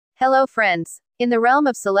Hello friends. In the realm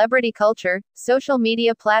of celebrity culture, social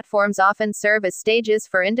media platforms often serve as stages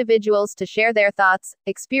for individuals to share their thoughts,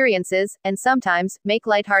 experiences, and sometimes, make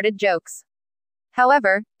lighthearted jokes.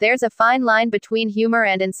 However, there's a fine line between humor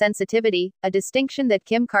and insensitivity, a distinction that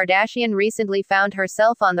Kim Kardashian recently found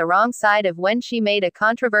herself on the wrong side of when she made a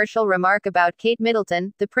controversial remark about Kate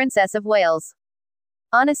Middleton, the Princess of Wales.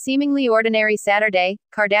 On a seemingly ordinary Saturday,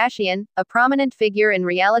 Kardashian, a prominent figure in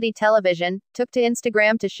reality television, took to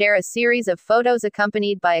Instagram to share a series of photos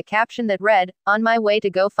accompanied by a caption that read, "On my way to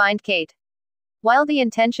go find Kate." While the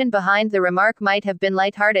intention behind the remark might have been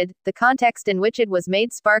lighthearted, the context in which it was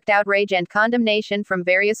made sparked outrage and condemnation from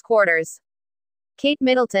various quarters. Kate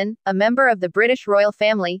Middleton, a member of the British royal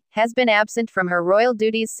family, has been absent from her royal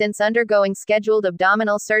duties since undergoing scheduled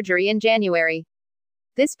abdominal surgery in January.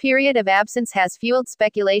 This period of absence has fueled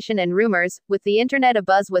speculation and rumors, with the internet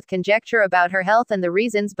abuzz with conjecture about her health and the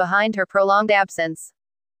reasons behind her prolonged absence.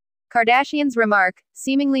 Kardashian's remark,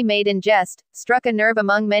 seemingly made in jest, struck a nerve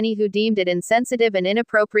among many who deemed it insensitive and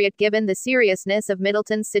inappropriate given the seriousness of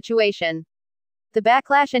Middleton's situation. The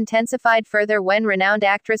backlash intensified further when renowned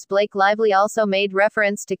actress Blake Lively also made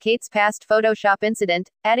reference to Kate's past Photoshop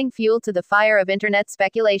incident, adding fuel to the fire of internet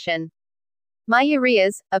speculation. Maya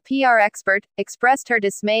Reyes, a PR expert, expressed her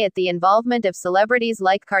dismay at the involvement of celebrities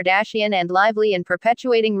like Kardashian and Lively in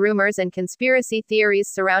perpetuating rumors and conspiracy theories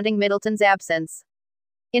surrounding Middleton's absence.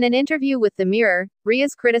 In an interview with The Mirror,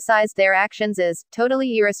 Reyes criticized their actions as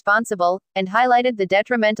totally irresponsible, and highlighted the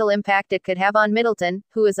detrimental impact it could have on Middleton,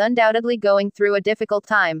 who is undoubtedly going through a difficult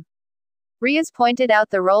time. Reyes pointed out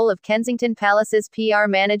the role of Kensington Palace's PR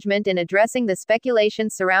management in addressing the speculation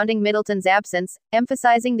surrounding Middleton's absence,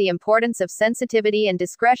 emphasizing the importance of sensitivity and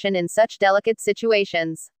discretion in such delicate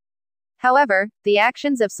situations. However, the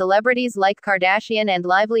actions of celebrities like Kardashian and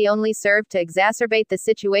Lively only serve to exacerbate the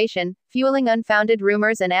situation, fueling unfounded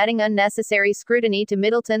rumors and adding unnecessary scrutiny to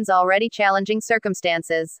Middleton's already challenging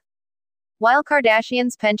circumstances. While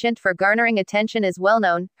Kardashian's penchant for garnering attention is well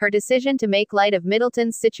known, her decision to make light of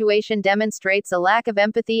Middleton's situation demonstrates a lack of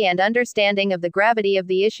empathy and understanding of the gravity of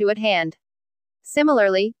the issue at hand.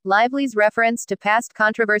 Similarly, Lively's reference to past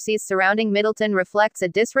controversies surrounding Middleton reflects a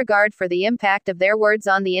disregard for the impact of their words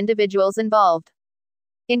on the individuals involved.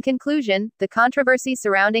 In conclusion, the controversy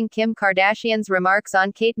surrounding Kim Kardashian's remarks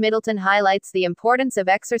on Kate Middleton highlights the importance of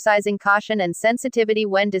exercising caution and sensitivity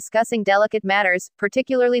when discussing delicate matters,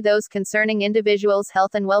 particularly those concerning individuals'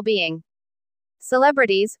 health and well-being.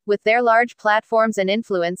 Celebrities, with their large platforms and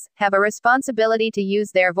influence, have a responsibility to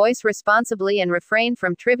use their voice responsibly and refrain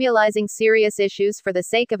from trivializing serious issues for the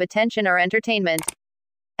sake of attention or entertainment.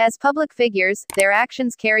 As public figures, their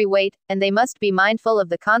actions carry weight, and they must be mindful of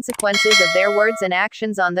the consequences of their words and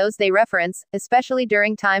actions on those they reference, especially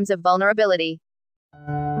during times of vulnerability.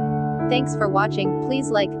 Thanks for watching. Please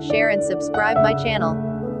like, share and subscribe my channel.